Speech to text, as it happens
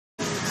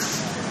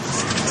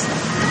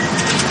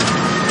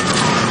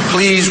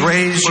please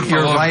raise Por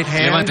your favor, right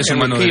hand levante su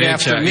and mano repeat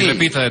derecha after y me.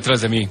 repita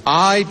detrás de mí.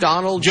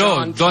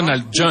 Yo,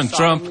 Donald John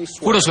Trump,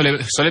 juro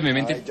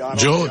solemnemente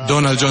Yo,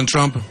 Donald John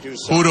Trump,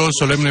 juro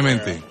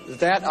solemnemente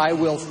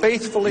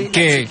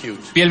que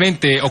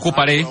fielmente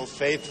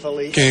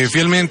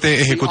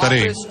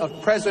ejecutaré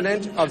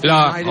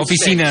la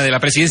oficina de la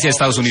presidencia de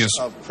Estados Unidos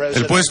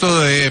el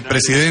puesto de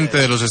presidente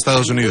de los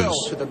Estados Unidos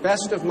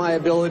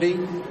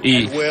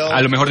y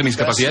a lo mejor de mis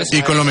capacidades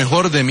y con lo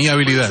mejor de mi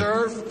habilidad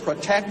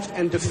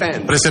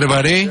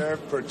preservaré,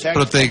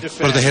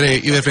 protegeré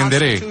y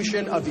defenderé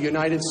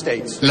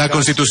la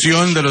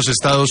Constitución de los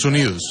Estados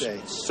Unidos.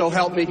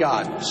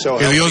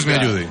 Que Dios me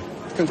ayude.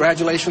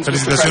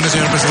 Felicitaciones,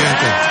 señor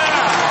presidente.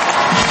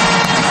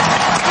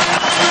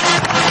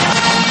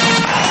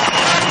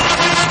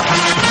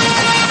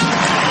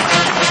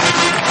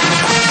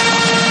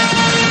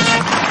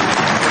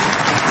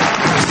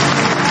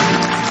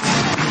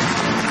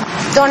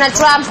 Donald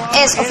Trump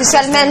es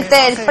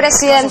oficialmente el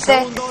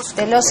presidente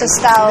de los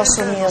Estados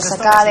Unidos.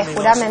 Acaba de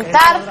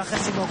juramentar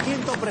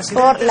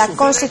por la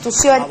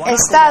Constitución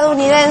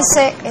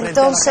estadounidense.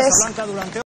 Entonces,